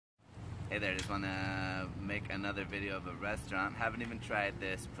Hey there, just want to make another video of a restaurant. Haven't even tried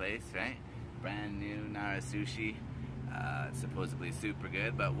this place, right? Brand new Nara Sushi. Supposedly super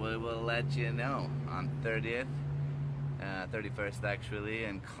good, but we will let you know on 30th, 31st actually,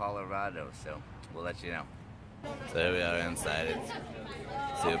 in Colorado. So we'll let you know. So here we are inside. It's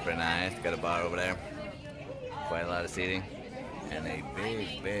super nice. Got a bar over there. Quite a lot of seating. And a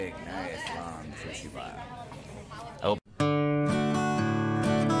big, nice, long sushi bar. Oh.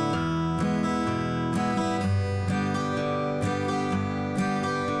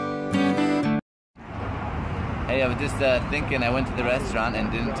 Hey, I was just thinking, I went to the restaurant and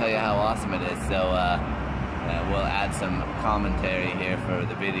didn't tell you how awesome it is, so we'll add some commentary here for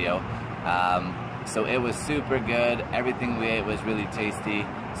the video. So it was super good. Everything we ate was really tasty.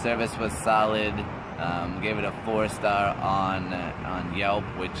 Service was solid. Gave it a 4-star on Yelp,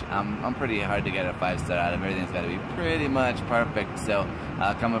 which I'm pretty hard to get a 5-star out of. Everything's got to be pretty much perfect. So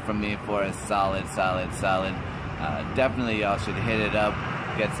coming from me for a solid. Definitely y'all should hit it up.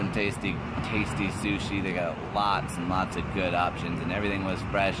 Get some tasty sushi. They got lots and lots of good options, and everything was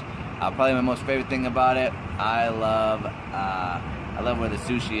fresh. Probably my most favorite thing about it, I love where the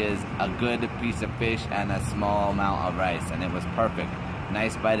sushi is a good piece of fish and a small amount of rice, and it was perfect.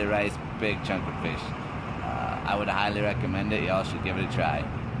 Nice bite of rice, big chunk of fish. I would highly recommend it. Y'all should give it a try.